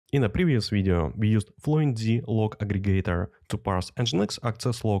In the previous video, we used FluentD log aggregator to parse Nginx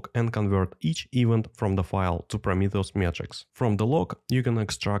access log and convert each event from the file to Prometheus metrics. From the log, you can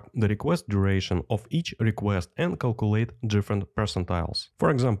extract the request duration of each request and calculate different percentiles. For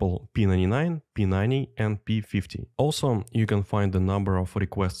example, P99, P90, and P50. Also, you can find the number of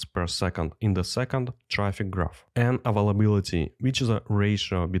requests per second in the second traffic graph, and availability, which is a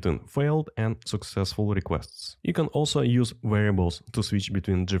ratio between failed and successful requests. You can also use variables to switch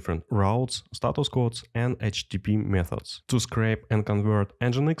between different routes, status codes, and HTTP methods. To scrape and convert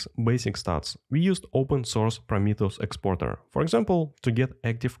Nginx basic stats, we used open source Prometheus exporter, for example, to get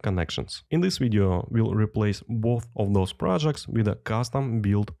active connections. In this video, we'll replace both of those projects with a custom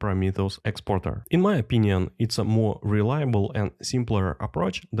built Prometheus exporter. In my opinion, it's a more reliable and simpler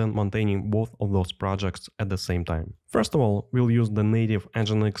approach than maintaining both of those projects at the same time. First of all, we'll use the native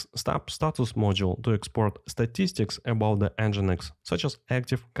Nginx stub status module to export statistics about the Nginx, such as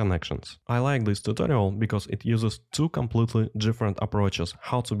active connections. I like this tutorial because it uses two completely different approaches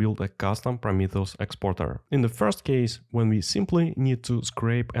how to build a custom Prometheus exporter. In the first case, when we simply need to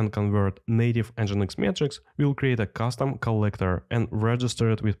scrape and convert native Nginx metrics, we'll create a custom collector and register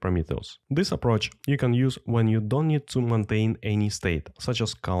it with Prometheus. This approach you can use when you don't need to maintain any state, such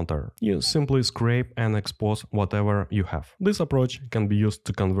as counter. You simply scrape and expose whatever you have. This approach can be used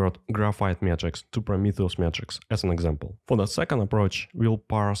to convert graphite metrics to Prometheus metrics, as an example. For the second approach, we'll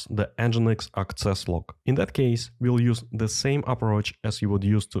parse the Nginx access log. In that case, we'll use the same approach as you would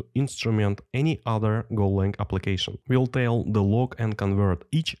use to instrument any other Golang application. We'll tail the log and convert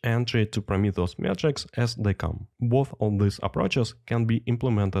each entry to Prometheus metrics as they come. Both of these approaches can be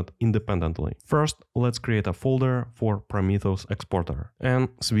implemented independently. First, let's create a folder for Prometheus exporter and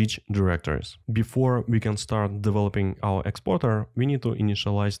switch directories. Before we can start developing our exporter, we need to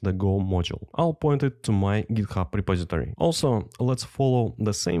initialize the Go module. I'll point it to my GitHub repository. Also, let's follow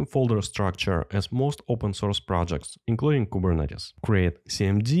the same folder structure as most open source projects, including Kubernetes. Create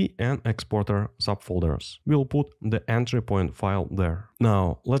CMD and exporter subfolders. We'll put the entry point file there.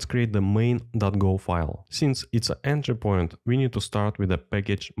 Now, let's create the main.go file. Since it's an entry point, we need to start with the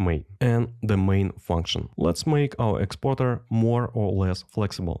package main and the main function. Let's make our exporter more or less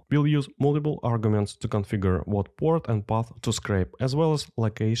flexible. We'll use multiple arguments to configure what port and path to scrape, as well as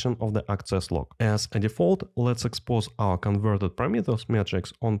location of the access log. As a default, let's expose our converted Prometheus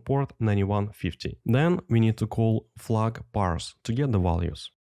metrics on port 9150. Then we need to call flag parse to get the values.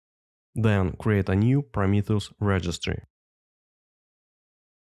 Then create a new Prometheus registry.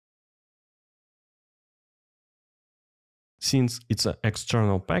 Since it's an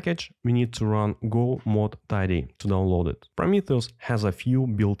external package, we need to run go mod tidy to download it. Prometheus has a few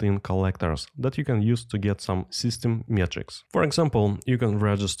built-in collectors that you can use to get some system metrics. For example, you can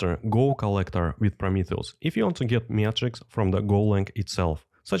register Go collector with Prometheus if you want to get metrics from the Golang itself,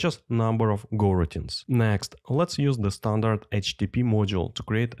 such as number of Go routines. Next, let's use the standard HTTP module to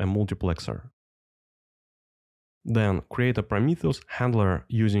create a multiplexer. Then create a Prometheus handler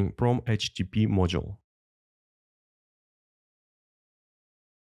using prom.http module.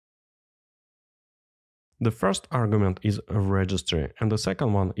 The first argument is a registry and the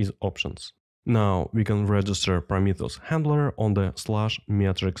second one is options. Now we can register Prometheus handler on the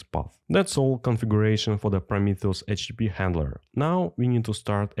 /metrics path. That's all configuration for the Prometheus HTTP handler. Now we need to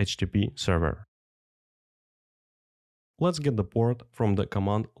start HTTP server. Let's get the port from the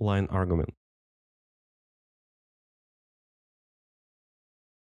command line argument.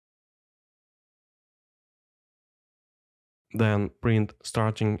 Then print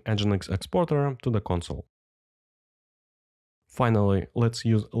starting Nginx exporter to the console. Finally, let's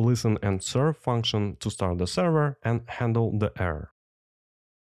use listen and serve function to start the server and handle the error.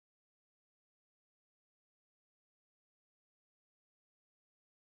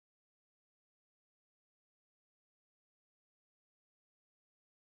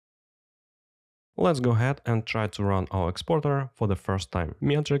 Let's go ahead and try to run our exporter for the first time.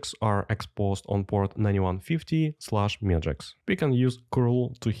 Metrics are exposed on port 9150/metrics. We can use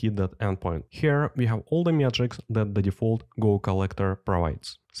curl to hit that endpoint. Here we have all the metrics that the default Go collector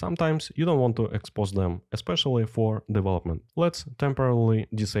provides. Sometimes you don't want to expose them, especially for development. Let's temporarily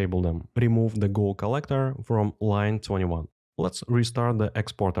disable them. Remove the Go collector from line 21. Let's restart the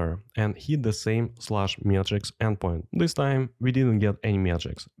exporter and hit the same /metrics endpoint. This time we didn't get any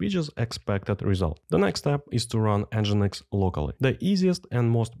metrics, we just expected result. The next step is to run Nginx locally. The easiest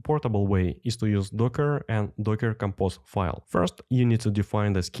and most portable way is to use Docker and Docker Compose file. First, you need to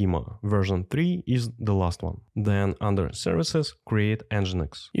define the schema. Version 3 is the last one. Then under services, create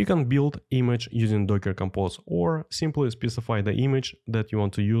Nginx. You can build image using Docker Compose or simply specify the image that you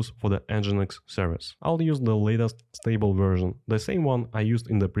want to use for the Nginx service. I'll use the latest stable version version, the same one I used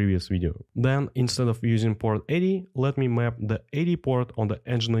in the previous video. Then, instead of using port 80, let me map the 80 port on the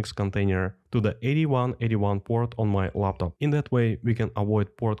Nginx container to the 8181 port on my laptop. In that way, we can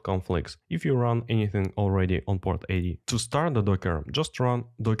avoid port conflicts if you run anything already on port 80. To start the Docker, just run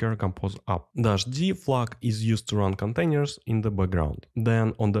docker compose app. -d flag is used to run containers in the background.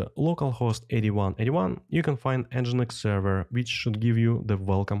 Then on the localhost 8181, you can find Nginx server, which should give you the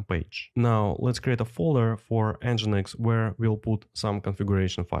welcome page. Now let's create a folder for Nginx where we'll put some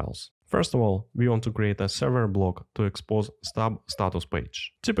configuration files. First of all, we want to create a server block to expose stub status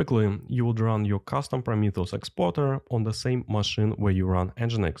page. Typically, you would run your custom Prometheus exporter on the same machine where you run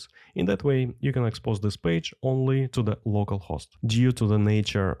Nginx. In that way, you can expose this page only to the local host. Due to the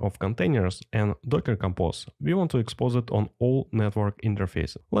nature of containers and Docker Compose, we want to expose it on all network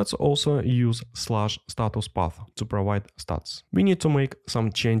interfaces. Let's also use /status path to provide stats. We need to make some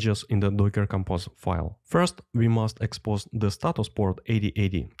changes in the Docker Compose file. First, we must expose the status port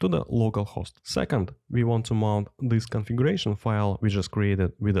 8080 to the local host. Second, we want to mount this configuration file we just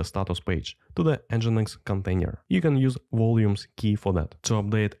created with the status page to the Nginx container. You can use volumes key for that. To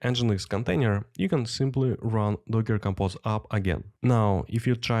update Nginx container, you can simply run docker compose app again. Now, if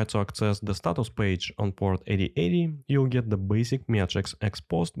you try to access the status page on port 8080, you'll get the basic metrics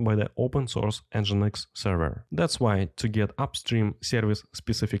exposed by the open source Nginx server. That's why to get upstream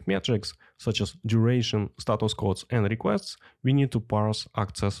service-specific metrics such as duration, status codes, and requests, we need to parse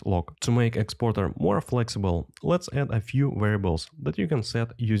access log. To make exporter more flexible, let's add a few variables that you can set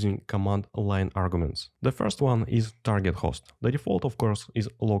using command line arguments. The first one is target host. The default, of course, is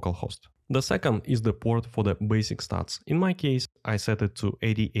localhost. The second is the port for the basic stats. In my case, I set it to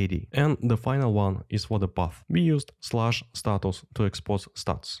 8080. And the final one is for the path. We used /status to expose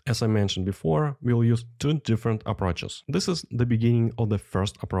stats. As I mentioned before, we'll use two different approaches. This is the beginning of the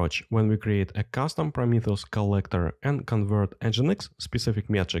first approach, when we create a custom Prometheus collector and convert Nginx specific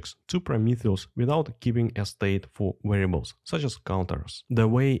metrics to Prometheus without keeping a state for variables, such as counters. The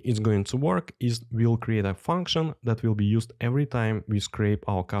way it's going to work is we'll create a function that will be used every time we scrape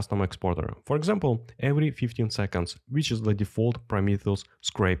our custom exporter. For example, every 15 seconds, which is the default Prometheus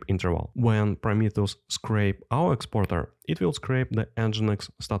scrape interval. When Prometheus scrape our exporter, it will scrape the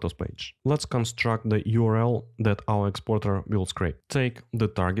Nginx status page. Let's construct the URL that our exporter will scrape. Take the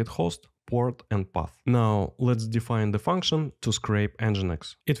target host, port, and path. Now let's define the function to scrape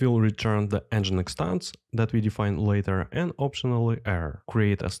Nginx. It will return the Nginx stats that we define later and optionally error.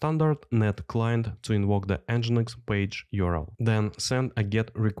 Create a standard net client to invoke the Nginx page URL. Then send a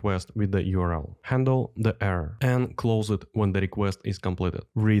GET request with the URL. Handle the error and close it when the request is completed.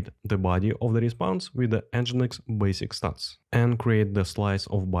 Read the body of the response with the Nginx basic stats and create the slice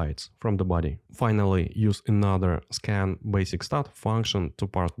of bytes from the body. Finally, use another scan basic stat function to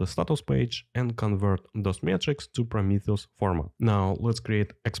parse the status page and convert those metrics to Prometheus format. Now let's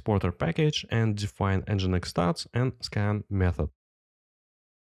create exporter package and define Nginx stats and scan method.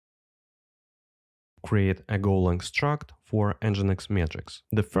 Create a Golang struct for Nginx metrics.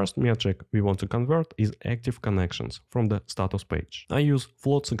 The first metric we want to convert is active connections from the status page. I use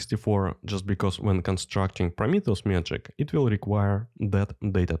float64 just because when constructing Prometheus metric, it will require that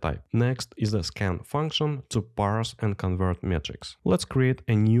data type. Next is the scan function to parse and convert metrics. Let's create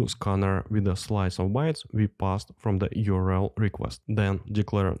a new scanner with a slice of bytes we passed from the URL request. Then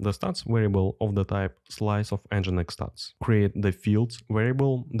declare the stats variable of the type slice of Nginx stats. Create the fields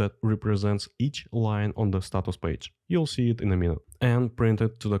variable that represents each line on the status page. You'll see it in a minute. And print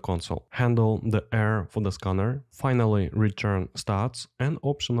it to the console. Handle the error for the scanner. Finally, return stats and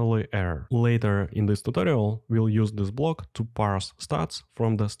optionally error. Later in this tutorial, we'll use this block to parse stats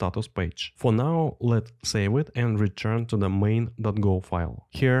from the status page. For now, let's save it and return to the main.go file.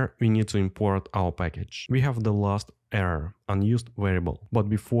 Here, we need to import our package. We have the last error, unused variable. But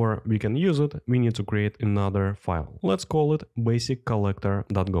before we can use it, we need to create another file. Let's call it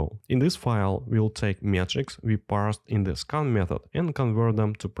basiccollector.go. In this file, we'll take metrics we parsed in the scan method and convert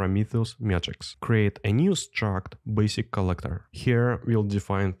them to Prometheus metrics. Create a new struct basic collector. Here we'll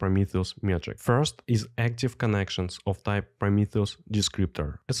define Prometheus metric. First is active connections of type Prometheus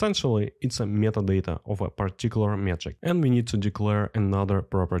descriptor. Essentially, it's a metadata of a particular metric, and we need to declare another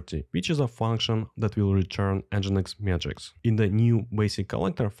property, which is a function that will return Nginx metrics. In the new basic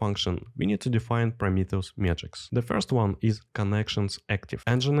collector function, we need to define Prometheus metrics. The first one is connections active.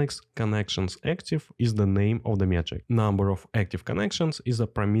 Nginx connections active is the name of the metric. Number of active connections is a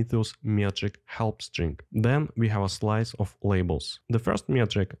Prometheus metric help string. Then we have a slice of labels. The first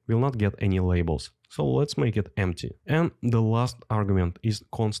metric will not get any labels, so let's make it empty. And the last argument is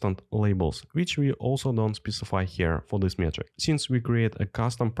constant labels, which we also don't specify here for this metric. Since we create a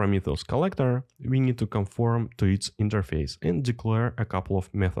custom Prometheus collector, we need to conform to its interface and declare a couple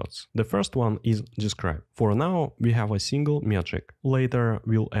of methods. The first one is describe. For now, we have a single metric. Later,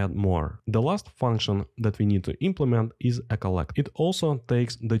 we'll add more. The last function that we need to implement is a collect. It also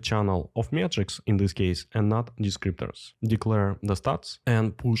takes the channel of metrics in this case and not descriptors. Declare the stats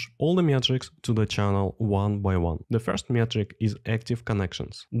and push all the metrics to the channel one by one. The first metric is active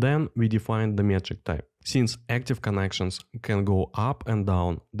connections. Then we define the metric type. Since active connections can go up and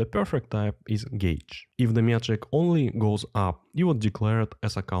down, the perfect type is gauge. If the metric only goes up, you would declare it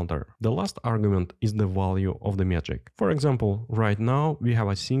as a counter. The last argument is the value of the metric. For example, right now we have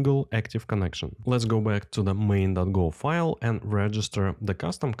a single active connection. Let's go back to the main.go file and register the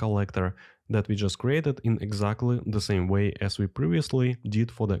custom collector that we just created in exactly the same way as we previously did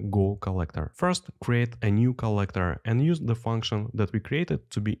for the Go collector. First, create a new collector and use the function that we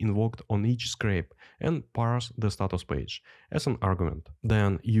created to be invoked on each scrape and parse the status page as an argument.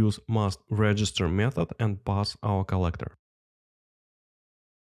 Then use mustRegister method and pass our collector.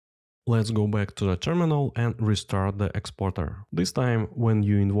 Let's go back to the terminal and restart the exporter. This time, when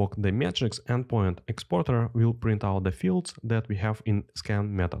you invoke the metrics endpoint, exporter will print out the fields that we have in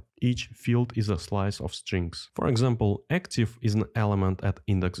scan method. Each field is a slice of strings. For example, active is an element at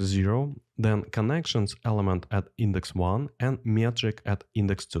index 0, then connections element at index 1 and metric at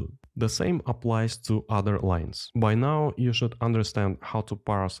index 2. The same applies to other lines. By now, you should understand how to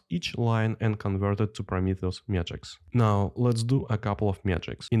parse each line and convert it to Prometheus metrics. Now, let's do a couple of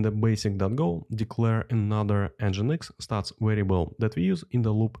metrics. In the basic.go, declare another nginx stats variable that we use in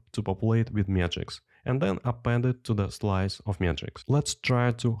the loop to populate with metrics, and then append it to the slice of metrics. Let's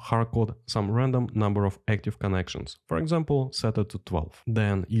try to hardcode some random number of active connections. For example, set it to 12.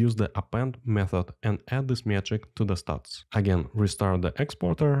 Then use the append method and add this metric to the stats. Again, restart the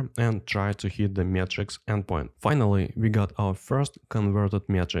exporter and try to hit the metrics endpoint. Finally, we got our first converted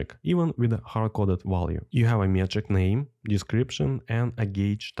metric, even with a hard-coded value. You have a metric name, description, and a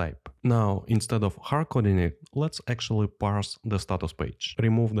gauge type. Now, instead of hard-coding it, let's actually parse the status page.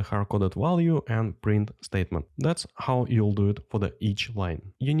 Remove the hard-coded value and print statement. That's how you'll do it for each line.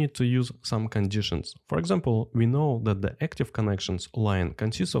 You need to use some conditions. For example, we know that the active connections line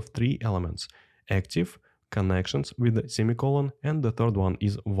consists of 3 elements: active, connections with a semicolon, and the third one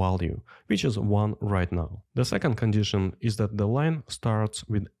is value, which is 1 right now. The second condition is that the line starts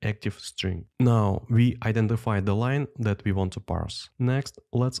with active string. Now we identified the line that we want to parse. Next,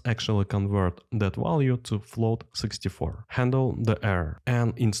 let's actually convert that value to float 64. Handle the error,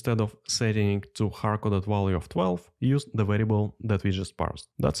 and instead of setting it to hard-coded value of 12, use the variable that we just parsed.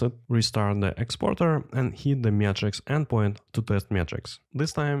 That's it. Restart the exporter and hit the metrics endpoint to test metrics.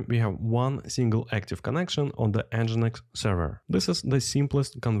 This time we have one single active connection on the nginx server. This is the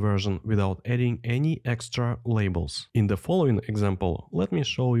simplest conversion without adding any extra labels. In the following example, let me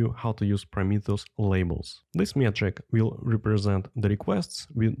show you how to use Prometheus labels. This metric will represent the requests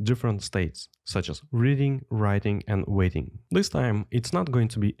with different states, such as reading, writing, and waiting. This time, it's not going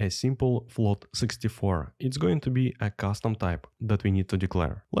to be a simple float 64. It's going to be a custom type that we need to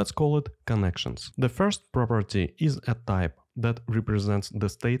declare. Let's call it connections. The first property is a type that represents the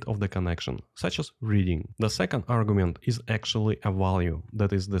state of the connection, such as reading. The second argument is actually a value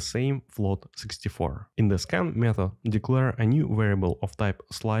that is the same float 64. In the scan method, declare a new variable of type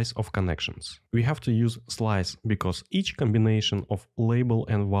slice of connections. We have to use slice because each combination of label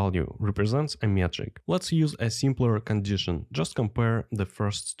and value represents a metric. Let's use a simpler condition. Just compare the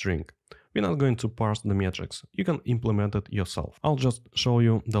first string. We're not going to parse the metrics, you can implement it yourself. I'll just show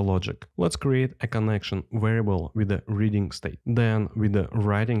you the logic. Let's create a connection variable with the reading state, then with the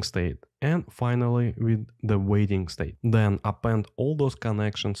writing state, and finally with the waiting state. Then append all those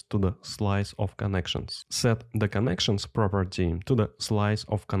connections to the slice of connections. Set the connections property to the slice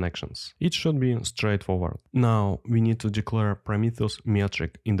of connections. It should be straightforward. Now we need to declare Prometheus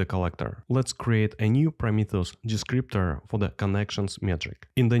metric in the collector. Let's create a new Prometheus descriptor for the connections metric.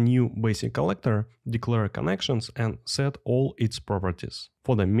 In the new basic collector, declare connections and set all its properties.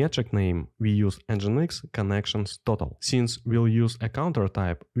 For the metric name, we use nginx connections total. Since we'll use a counter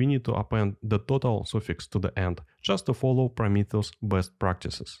type, we need to append the total suffix to the end, just to follow Prometheus best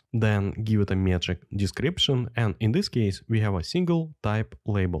practices. Then give it a metric description, and in this case, we have a single type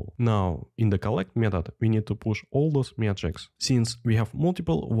label. Now, in the collect method, we need to push all those metrics. Since we have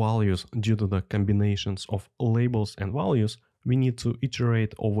multiple values due to the combinations of labels and values, we need to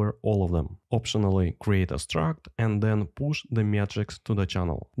iterate over all of them. Optionally create a struct and then push the metrics to the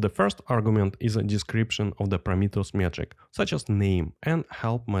channel. The first argument is a description of the Prometheus metric, such as name and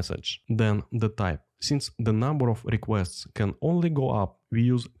help message. Then the type. Since the number of requests can only go up, we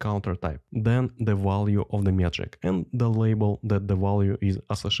use counter type. Then the value of the metric and the label that the value is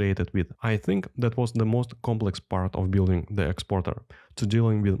associated with. I think that was the most complex part of building the exporter, to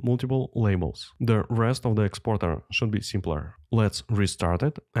dealing with multiple labels. The rest of the exporter should be simpler. Let's restart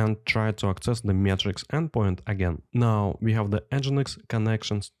it and try to access the metrics endpoint again. Now we have the Nginx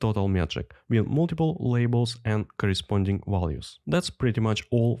connections total metric with multiple labels and corresponding values. That's pretty much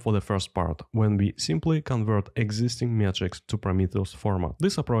all for the first part, when we simply convert existing metrics to Prometheus format.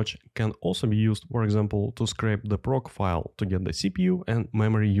 This approach can also be used, for example, to scrape the proc file to get the CPU and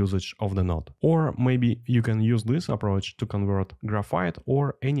memory usage of the node. Or maybe you can use this approach to convert Graphite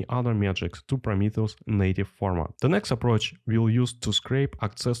or any other metrics to Prometheus native format. The next approach we'll use to scrape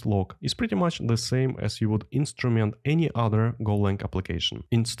access log is pretty much the same as you would instrument any other Golang application.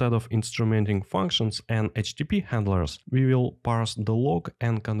 Instead of instrumenting functions and HTTP handlers, we will parse the log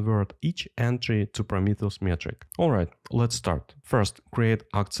and convert each entry to Prometheus metric. Alright, let's start. First, create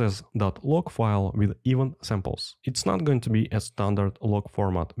access.log file with event samples. It's not going to be a standard log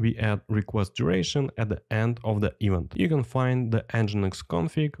format. We add request duration at the end of the event. You can find the Nginx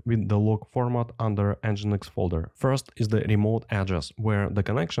config with the log format under Nginx folder. First is the remote address where the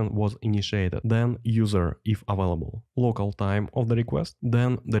connection was initiated, then user if available, local time of the request,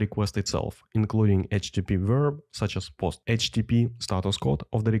 then the request itself, including HTTP verb such as post, HTTP status code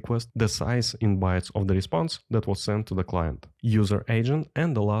of the request, the size in bytes of the response that was sent to the client, user agent,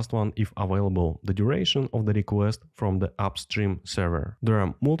 and the last one, if available, the duration of the request from the upstream server. There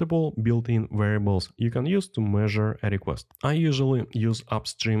are multiple built-in variables you can use to measure a request. I usually use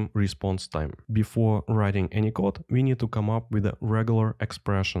upstream response time. Before writing any code, we need to come up with a regular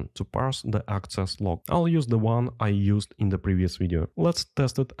expression to parse the access log. I'll use the one I used in the previous video. Let's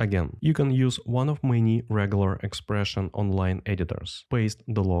test it again. You can use one of many regular expression online editors. Paste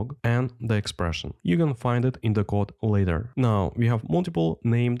the log and the expression. You can find it in the code later. Now we have multiple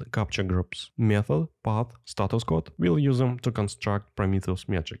named captcha groups. Method, path, status code. We'll use them to construct Prometheus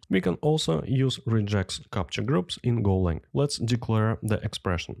metrics. We can also use regex captcha groups in Golang. Let's declare the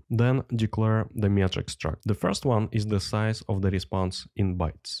expression. Then declare the metric struct. The first one is the size of the response in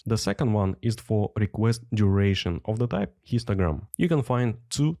bytes. The second one is for request duration of the type histogram. You can find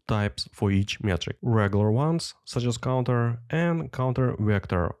two types for each metric. Regular ones, such as counter, and counter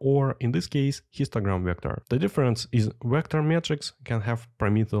vector, or in this case, histogram vector. The difference is vector metrics can have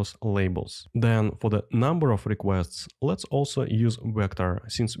Prometheus labels. Then for the number of requests, let's also use vector,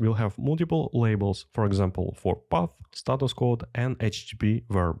 since we'll have multiple labels, for example, for path, status code, and HTTP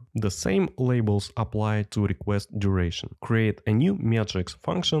verb. The same labels apply to request duration. Create a new metrics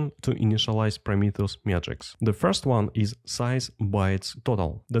function to initialize Prometheus metrics. The first one is size bytes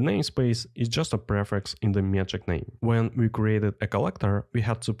total. The namespace is just a prefix in the metric name. When we created a collector, we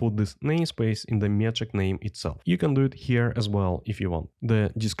had to put this namespace in the metric name itself. You can do it here as well if you want.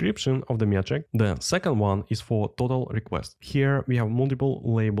 The description of the metric. The second one is for total request. Here we have multiple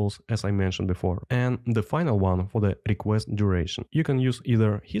labels as I mentioned before. And the final one for the request duration. You can use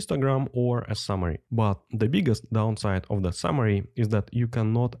either histogram or a summary. But the biggest downside of the summary is that you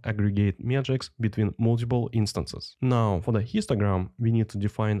cannot aggregate metrics between multiple instances. Now for the histogram, we need to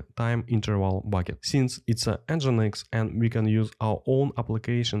define time interval bucket. Since it's a Nginx and we can use our own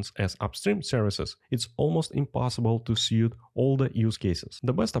applications as upstream services, it's almost impossible to suit all the use cases.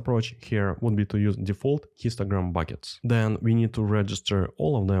 The best approach here would be to use default histogram buckets. Then we need to register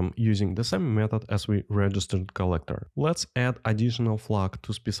all of them using the same method as we registered collector. Let's add additional flag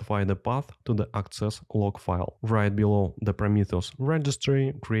to specify the path to the access log file. Right below the Prometheus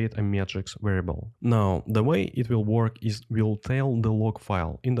registry, create a metrics variable. Now, the way it will work is we'll tail the log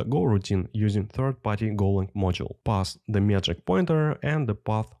file in the Go routine using third-party Golang module. Pass the metric pointer and the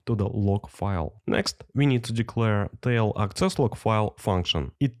path to the log file. Next, we need to declare tail access log file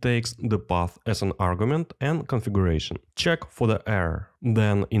function. It takes the path as an argument and configuration. Check for the error.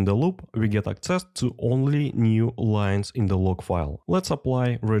 Then in the loop, we get access to only new lines in the log file. Let's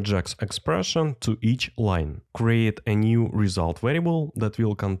apply regex expression to each line. Create a new result variable that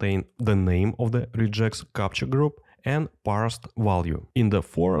will contain the name of the regex captcha group and parsed value. In the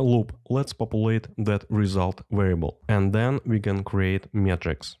for loop, let's populate that result variable, and then we can create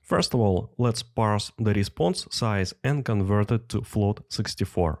metrics. First of all, let's parse the response size and convert it to float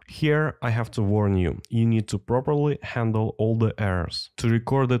 64. Here I have to warn you, you need to properly handle all the errors. To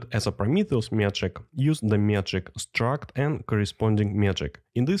record it as a Prometheus metric, use the metric struct and corresponding metric,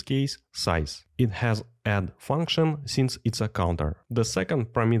 in this case size. it has add function since it's a counter. The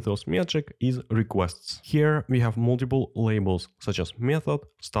second Prometheus metric is requests. Here we have multiple labels such as method,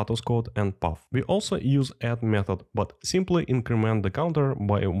 status code, and path. We also use add method, but simply increment the counter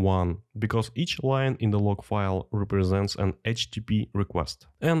by 1 because each line in the log file represents an HTTP request.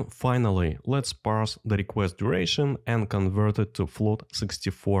 And finally, let's parse the request duration and convert it to float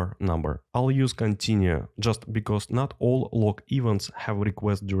 64 number. I'll use continue just because not all log events have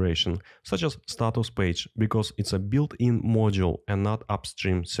request duration, such as status page, because it's a built-in module and not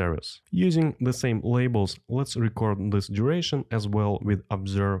upstream service. Using the same labels, let's record this duration as well with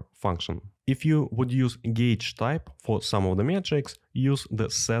observe function. If you would use gauge type for some of the metrics, use the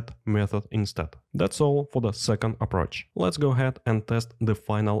set method instead. That's all for the second approach. Let's go ahead and test the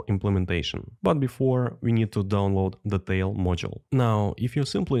final implementation. But before, we need to download the tail module. Now, if you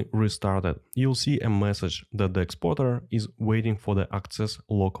simply restart it, you'll see a message that the exporter is waiting for the access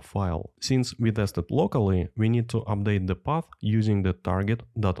log file. Since we tested locally, we need to update the path using the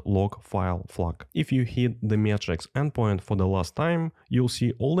target.log file flag. If you hit the metrics endpoint for the last time, you'll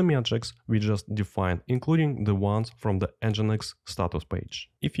see all the metrics we just defined, including the ones from the Nginx status page.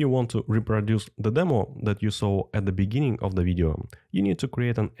 If you want to reproduce the demo that you saw at the beginning of the video, you need to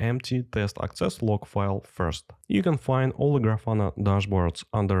create an empty test access log file first. You can find all the Grafana dashboards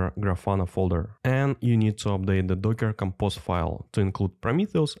under Grafana folder, and you need to update the Docker Compose file to include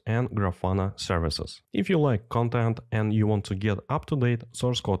Prometheus and Grafana services. If you like content and you want to get up-to-date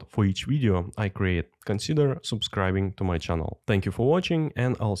source code for each video I create, consider subscribing to my channel. Thank you for watching,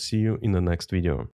 and I'll see you in the next video.